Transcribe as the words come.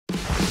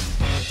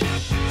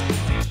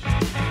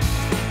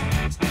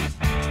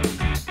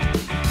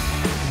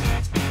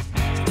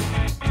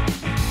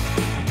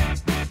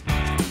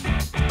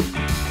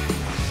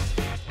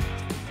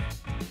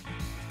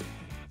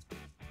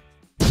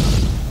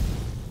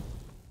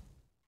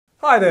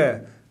Hi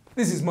there!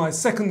 This is my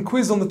second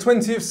quiz on the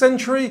 20th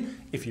century.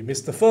 If you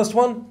missed the first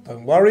one,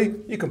 don't worry,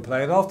 you can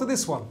play it after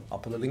this one. I'll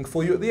put a link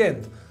for you at the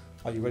end.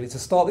 Are you ready to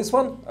start this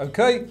one?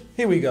 Okay,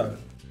 here we go.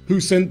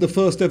 Who sent the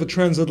first ever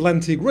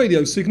transatlantic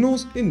radio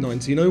signals in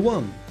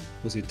 1901?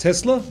 Was it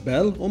Tesla,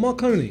 Bell or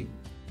Marconi?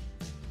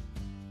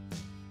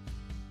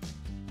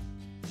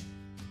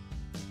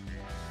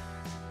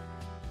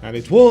 And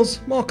it was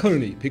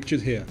Marconi,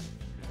 pictured here.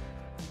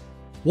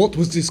 What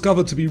was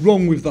discovered to be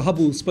wrong with the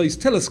Hubble Space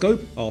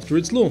Telescope after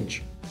its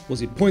launch?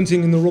 Was it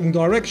pointing in the wrong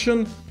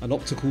direction, an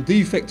optical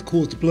defect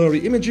caused blurry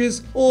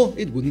images, or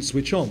it wouldn't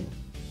switch on?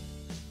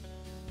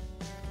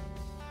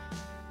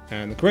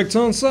 And the correct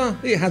answer,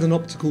 it had an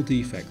optical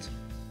defect.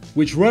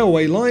 Which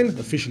railway line,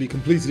 officially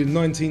completed in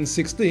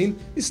 1916,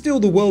 is still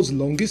the world's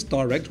longest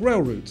direct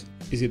rail route?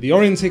 Is it the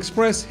Orient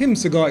Express,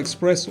 Himsagar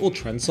Express, or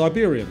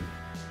Trans-Siberian?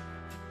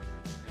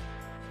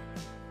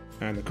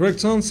 And the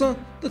correct answer,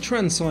 the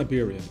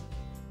Trans-Siberian.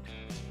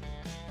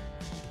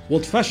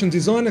 What fashion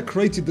designer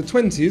created the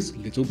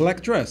 20s little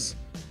black dress?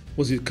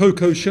 Was it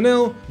Coco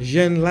Chanel,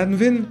 Jeanne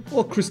Lanvin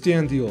or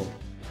Christian Dior?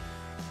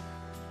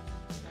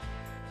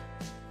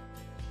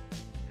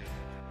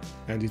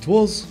 And it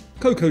was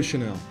Coco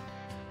Chanel.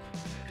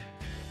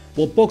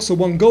 What boxer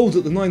won gold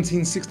at the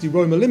 1960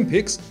 Rome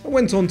Olympics and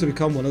went on to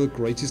become one of the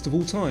greatest of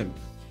all time?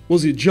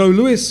 Was it Joe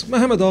Louis,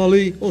 Muhammad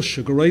Ali or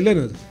Sugar Ray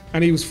Leonard?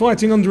 And he was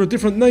fighting under a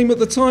different name at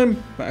the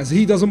time, but as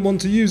he doesn't want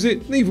to use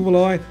it, neither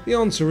will I. The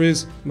answer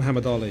is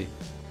Muhammad Ali.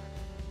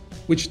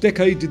 Which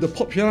decade did the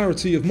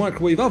popularity of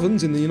microwave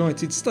ovens in the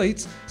United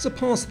States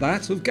surpass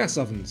that of gas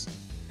ovens?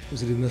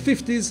 Was it in the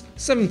 50s,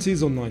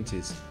 70s or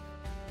 90s?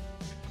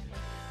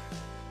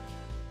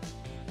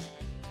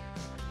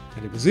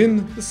 And it was in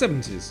the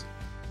 70s.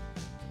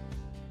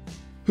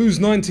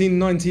 Whose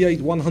 1998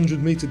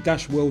 100-metre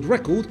dash world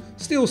record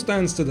still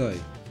stands today?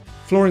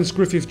 Florence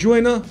Griffith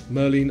Joyner,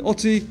 Merlene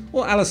Ottey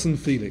or Alison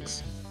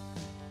Felix?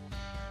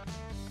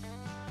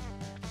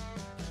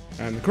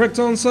 And the correct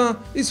answer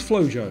is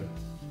Flojo.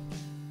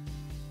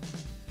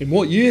 In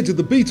what year did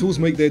the Beatles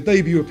make their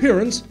debut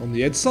appearance on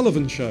The Ed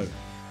Sullivan Show?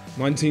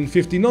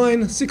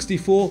 1959,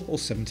 64 or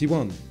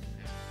 71?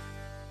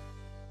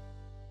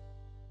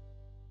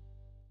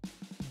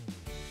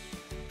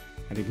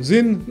 And it was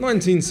in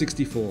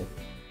 1964.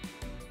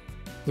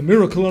 The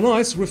Miracle on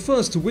Ice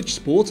refers to which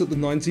sport at the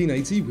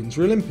 1980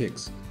 Winter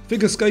Olympics?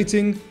 Figure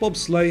skating,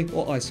 bobsleigh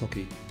or ice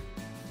hockey?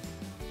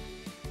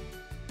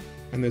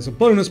 And there's a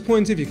bonus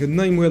point if you can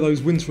name where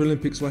those Winter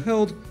Olympics were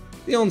held.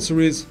 The answer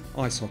is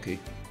ice hockey.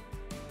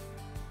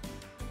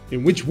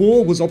 In which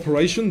war was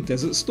Operation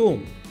Desert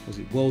Storm? Was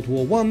it World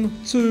War I,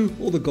 II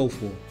or the Gulf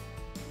War?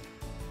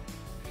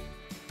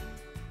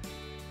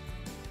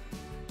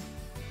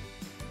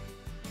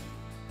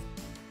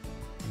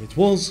 And it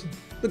was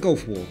the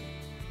Gulf War.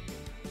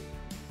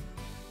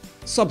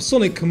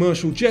 Subsonic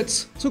commercial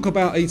jets took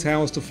about 8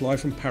 hours to fly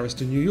from Paris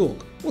to New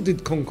York. What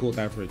did Concorde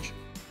average?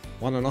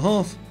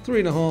 1.5,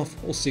 3.5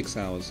 or 6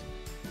 hours?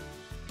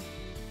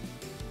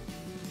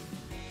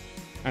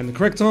 And the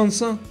correct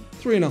answer,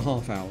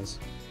 3.5 hours.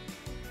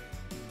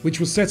 Which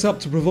was set up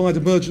to provide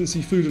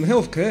emergency food and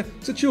healthcare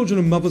to children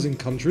and mothers in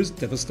countries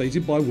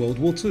devastated by World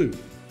War II?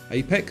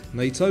 APEC,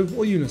 NATO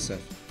or UNICEF?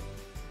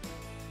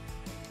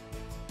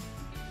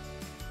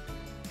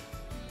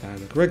 And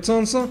the correct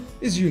answer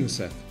is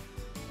UNICEF.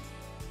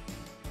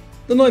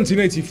 The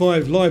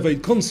 1985 Live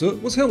Aid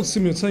concert was held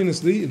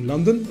simultaneously in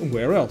London and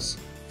where else?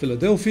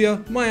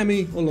 Philadelphia,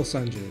 Miami or Los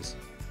Angeles?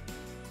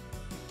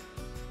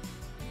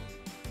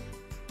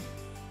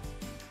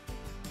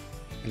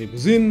 And it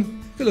was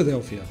in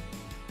Philadelphia.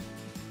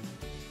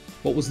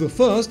 What was the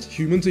first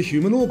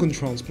human-to-human organ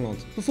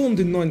transplant performed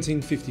in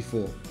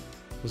 1954?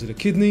 Was it a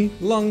kidney,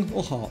 lung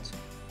or heart?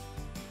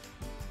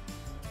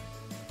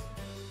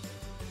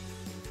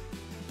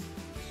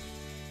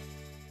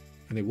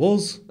 And it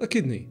was a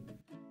kidney.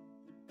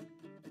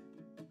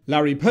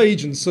 Larry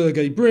Page and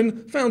Sergey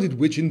Brin founded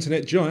which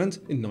internet giant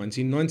in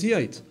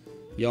 1998?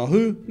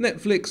 Yahoo,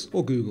 Netflix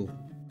or Google?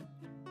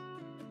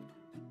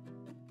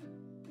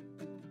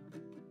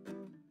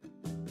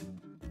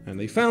 And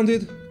they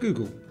founded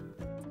Google.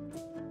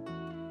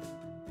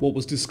 What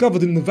was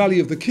discovered in the Valley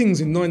of the Kings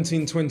in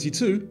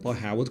 1922 by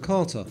Howard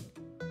Carter?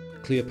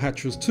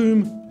 Cleopatra's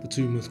tomb, the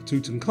tomb of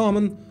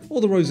Tutankhamun or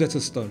the Rosetta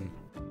Stone?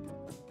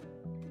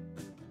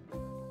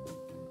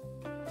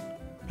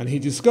 And he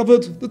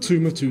discovered the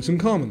tomb of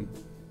Tutankhamun.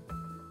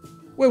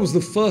 Where was the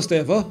first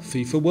ever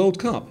FIFA World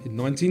Cup in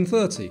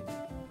 1930?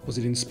 Was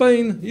it in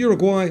Spain,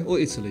 Uruguay or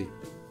Italy?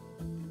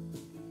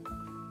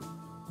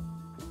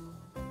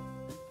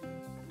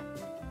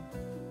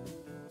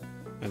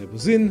 And it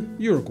was in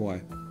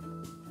Uruguay.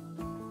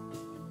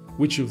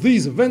 Which of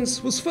these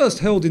events was first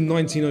held in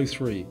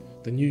 1903?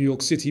 The New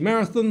York City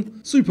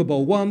Marathon, Super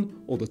Bowl I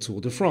or the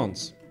Tour de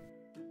France?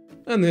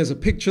 And there's a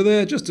picture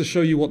there just to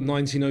show you what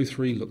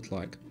 1903 looked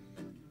like.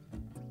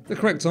 The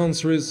correct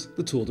answer is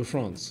the Tour de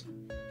France.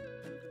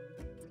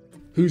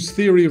 Whose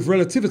theory of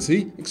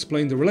relativity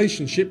explained the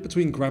relationship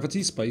between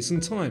gravity, space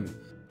and time?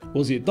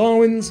 Was it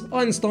Darwin's,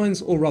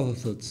 Einstein's or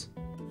Rutherford's?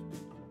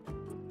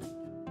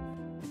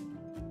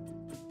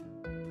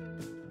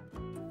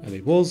 And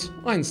it was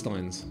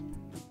Einstein's.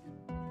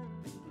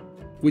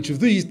 Which of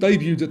these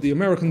debuted at the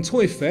American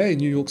Toy Fair in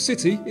New York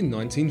City in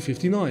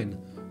 1959?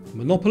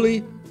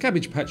 Monopoly,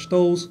 Cabbage Patch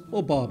Dolls,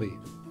 or Barbie?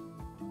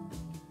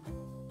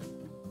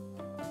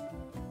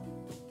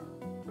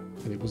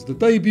 And it was the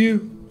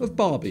debut of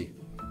Barbie.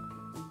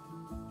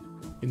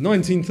 In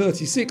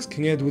 1936,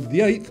 King Edward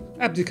VIII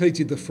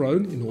abdicated the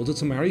throne in order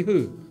to marry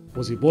who?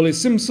 Was it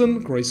Wallis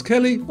Simpson, Grace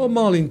Kelly, or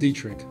Marlene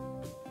Dietrich?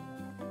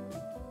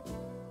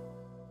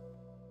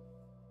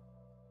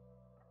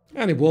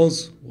 And it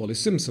was Wallis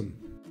Simpson.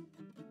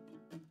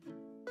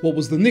 What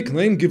was the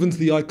nickname given to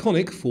the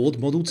iconic Ford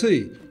Model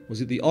T? Was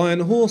it the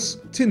Iron Horse,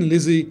 Tin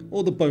Lizzie,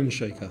 or the Bone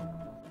Shaker?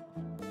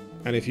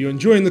 And if you're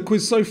enjoying the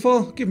quiz so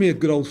far, give me a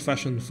good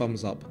old-fashioned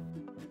thumbs up.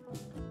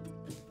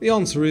 The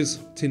answer is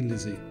Tin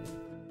Lizzie.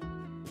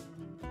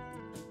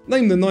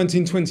 Name the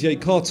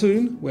 1928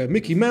 cartoon where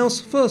Mickey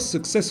Mouse first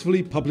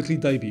successfully publicly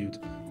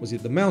debuted. Was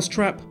it The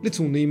Mousetrap,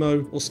 Little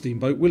Nemo, or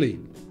Steamboat Willie?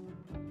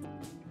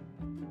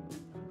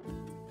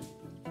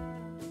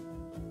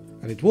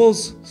 And it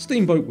was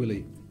Steamboat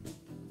Willie.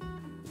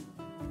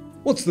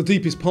 What's the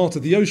deepest part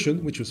of the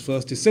ocean which was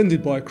first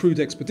descended by a crewed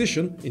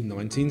expedition in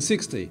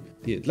 1960?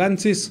 The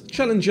Atlantis,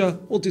 Challenger,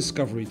 or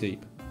Discovery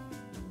Deep?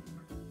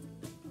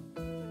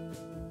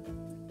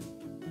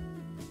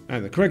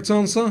 And the correct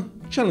answer,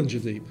 Challenger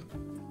Deep.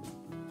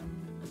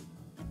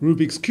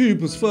 Rubik's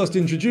Cube was first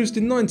introduced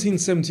in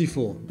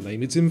 1974.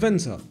 Name its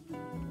inventor.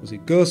 Was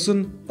it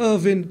Gerson,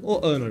 Irvin,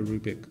 or Erno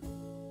Rubik?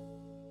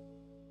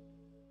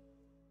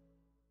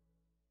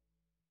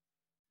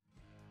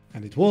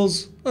 And it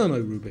was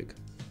Erno Rubik.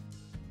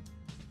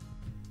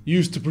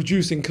 Used to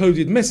produce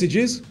encoded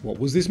messages, what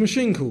was this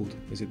machine called?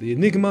 Is it the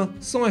Enigma,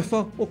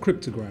 Cipher, or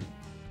Cryptogram?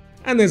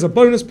 And there's a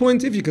bonus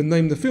point if you can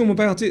name the film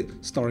about it,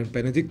 starring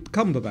Benedict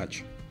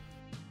Cumberbatch.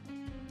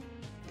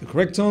 The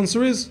correct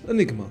answer is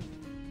Enigma.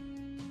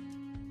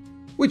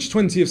 Which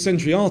 20th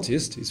century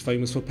artist is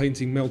famous for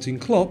painting melting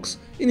clocks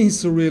in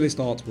his surrealist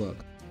artwork?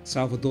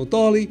 Salvador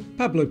Dali,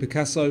 Pablo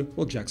Picasso,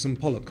 or Jackson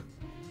Pollock?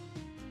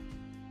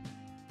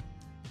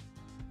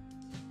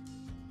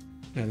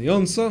 And the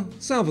answer,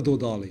 Salvador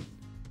Dali.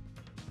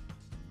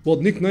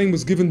 What nickname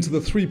was given to the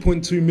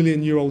 3.2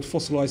 million year old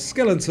fossilised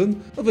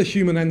skeleton of a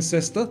human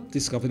ancestor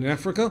discovered in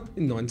Africa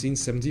in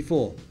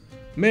 1974?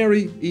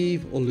 Mary,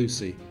 Eve, or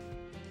Lucy?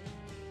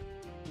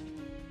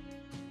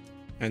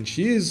 And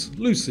she is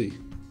Lucy.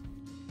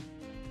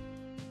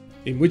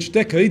 In which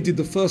decade did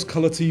the first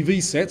colour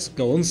TV sets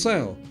go on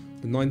sale?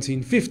 The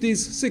 1950s,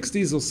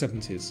 60s, or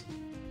 70s?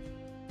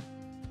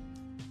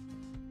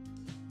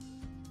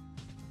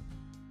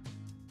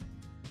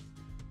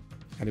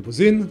 And it was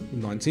in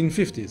the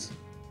 1950s.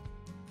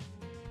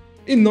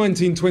 In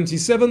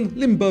 1927,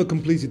 Lindbergh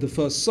completed the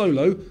first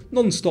solo,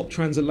 non-stop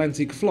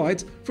transatlantic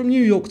flight from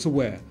New York to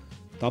where?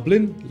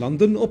 Dublin,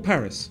 London, or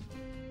Paris?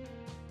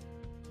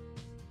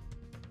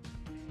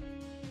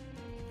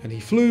 And he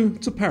flew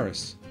to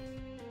Paris.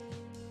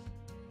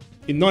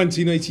 In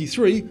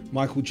 1983,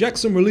 Michael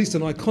Jackson released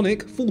an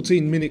iconic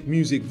 14-minute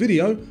music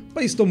video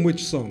based on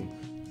which song?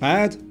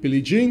 Bad,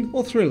 Billie Jean,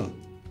 or Thriller?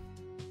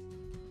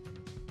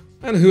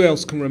 And who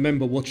else can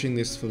remember watching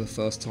this for the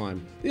first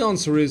time? The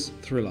answer is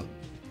Thriller.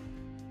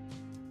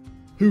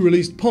 Who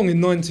released Pong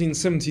in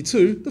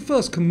 1972, the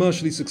first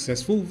commercially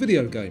successful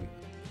video game?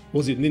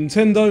 Was it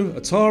Nintendo,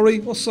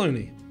 Atari, or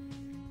Sony?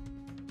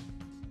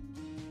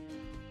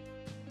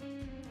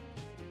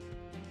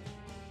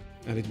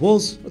 And it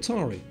was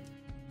Atari.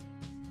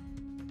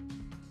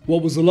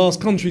 What was the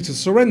last country to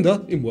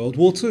surrender in World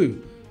War II?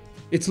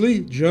 Italy,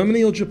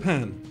 Germany, or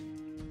Japan?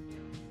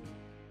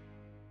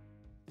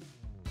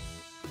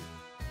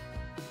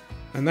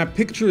 And that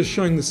picture is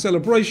showing the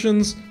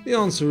celebrations. The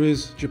answer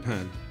is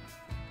Japan.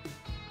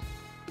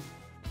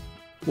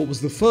 What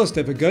was the first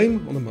ever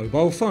game on a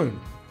mobile phone?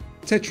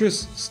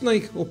 Tetris,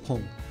 Snake, or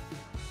Pong?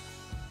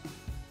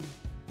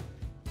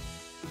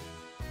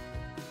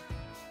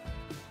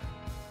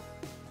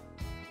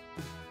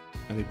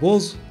 And it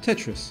was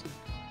Tetris.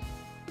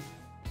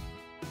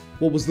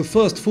 What was the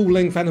first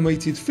full-length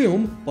animated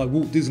film by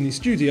Walt Disney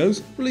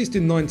Studios released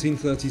in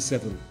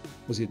 1937?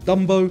 Was it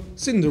Dumbo,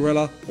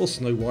 Cinderella, or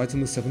Snow White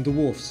and the Seven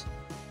Dwarfs?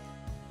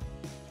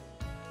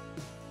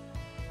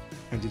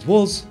 And it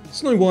was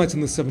Snow White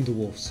and the Seven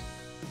Dwarfs.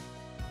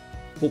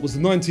 What was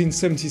the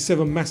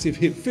 1977 massive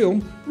hit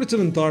film written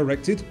and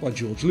directed by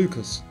George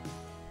Lucas?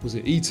 Was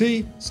it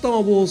E.T.,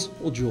 Star Wars,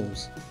 or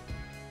Jaws?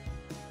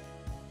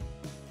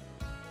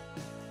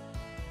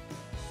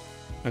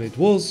 And it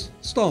was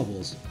Star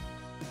Wars.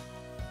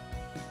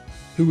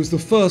 Who was the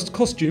first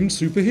costumed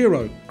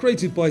superhero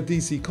created by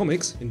DC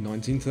Comics in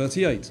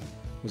 1938?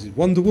 Was it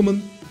Wonder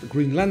Woman, the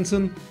Green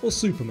Lantern, or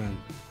Superman?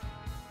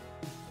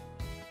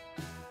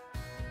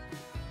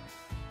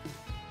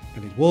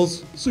 And it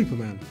was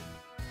Superman.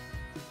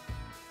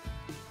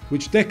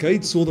 Which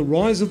decade saw the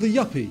rise of the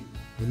yuppie?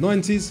 The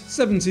 90s,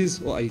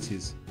 70s, or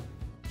 80s?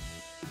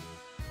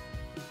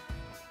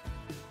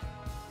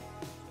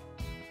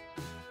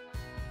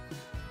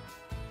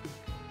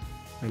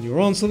 And your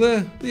answer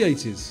there, the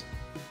 80s.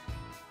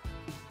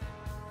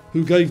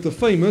 Who gave the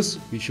famous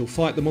 "We shall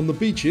fight them on the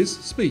beaches"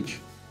 speech?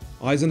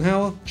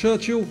 Eisenhower,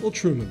 Churchill or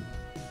Truman?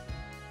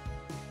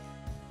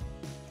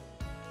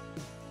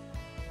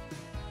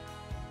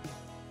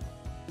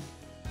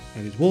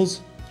 And it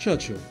was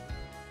Churchill.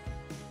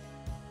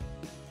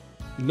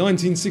 In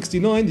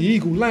 1969, the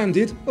Eagle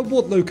landed at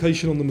what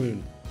location on the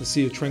Moon? The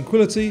Sea of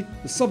Tranquility,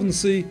 the Southern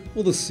Sea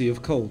or the Sea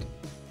of Cold?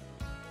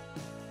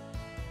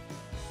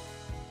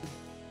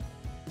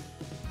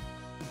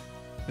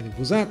 And it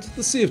was at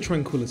the Sea of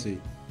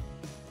Tranquility.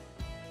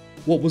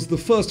 What was the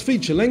first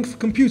feature-length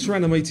computer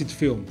animated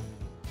film?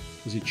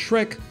 Was it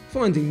Shrek,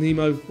 Finding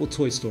Nemo or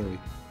Toy Story?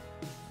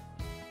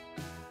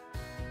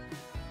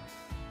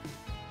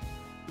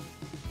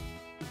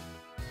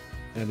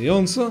 And the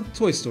answer,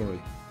 Toy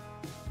Story.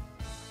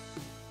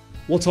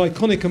 What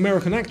iconic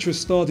American actress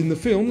starred in the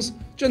films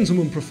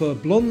Gentlemen Prefer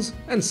Blondes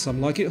and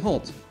Some Like It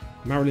Hot?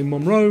 Marilyn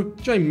Monroe,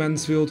 Jane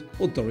Mansfield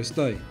or Doris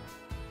Day?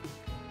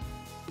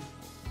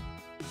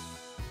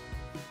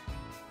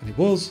 And it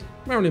was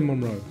Marilyn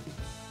Monroe.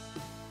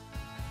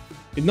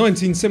 In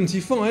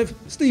 1975,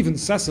 Stephen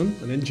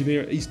Sasson, an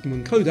engineer at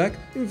Eastman Kodak,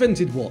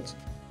 invented what?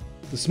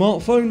 The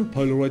smartphone,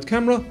 Polaroid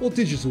camera or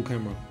digital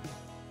camera?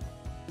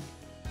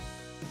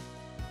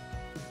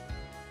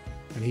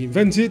 And he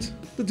invented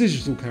the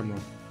digital camera.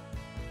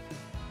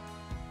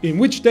 In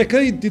which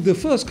decade did the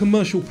first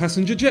commercial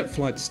passenger jet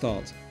flight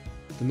start?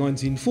 The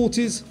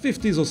 1940s,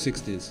 50s or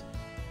 60s?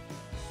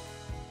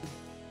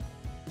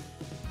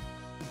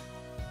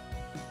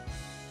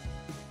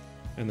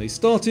 And they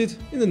started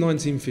in the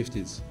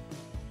 1950s.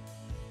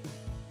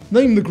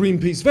 Name the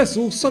Greenpeace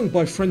vessel sunk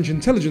by French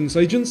intelligence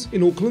agents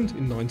in Auckland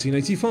in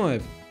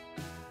 1985.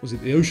 Was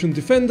it the Ocean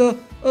Defender,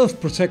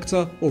 Earth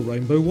Protector or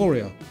Rainbow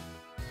Warrior?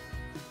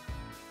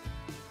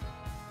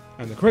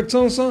 And the correct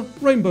answer,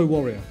 Rainbow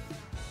Warrior.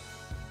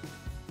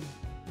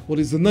 What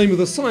is the name of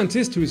the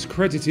scientist who is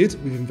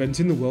credited with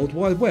inventing the World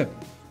Wide Web?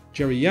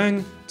 Jerry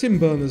Yang, Tim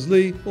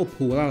Berners-Lee or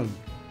Paul Allen?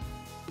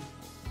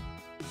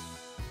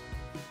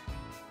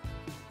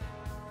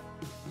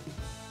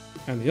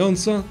 And the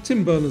answer,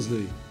 Tim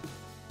Berners-Lee.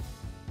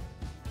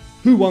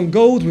 Who won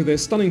gold with their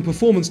stunning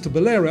performance to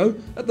Bolero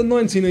at the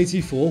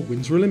 1984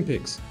 Winter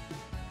Olympics?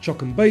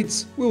 Chuck and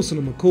Bates, Wilson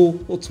and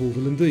McCall or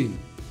Torvill and Dean?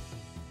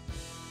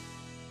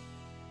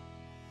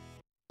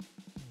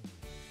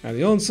 And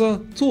the answer,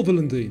 Torvill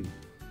and Dean.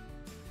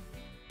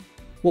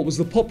 What was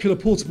the popular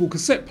portable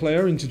cassette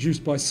player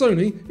introduced by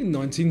Sony in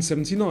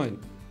 1979?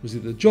 Was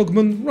it the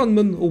Jogman,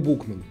 Runman or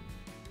Walkman?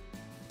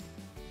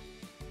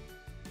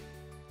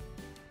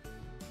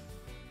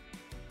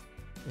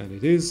 And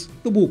it is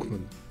the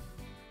Walkman.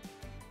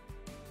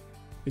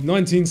 In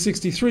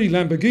 1963,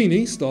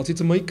 Lamborghini started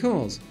to make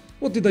cars.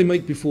 What did they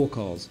make before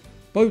cars?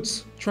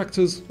 Boats,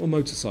 tractors or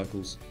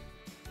motorcycles?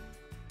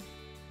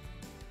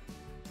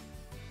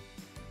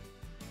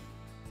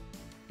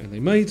 And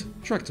they made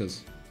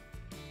tractors.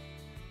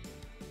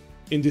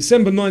 In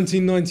December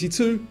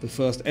 1992, the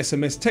first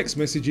SMS text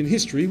message in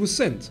history was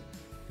sent.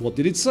 What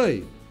did it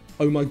say?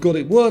 "Oh my god,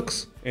 it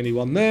works,"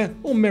 "Anyone there?"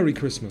 or "Merry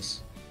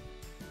Christmas"?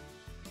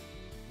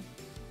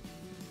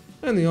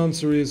 And the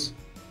answer is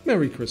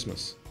Merry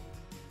Christmas.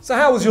 So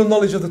how was your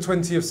knowledge of the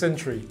 20th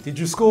century? Did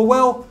you score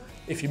well?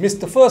 If you missed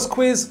the first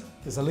quiz,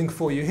 there's a link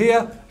for you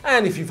here.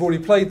 And if you've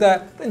already played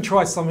that, then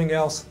try something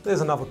else.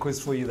 There's another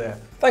quiz for you there.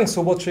 Thanks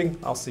for watching.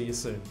 I'll see you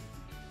soon.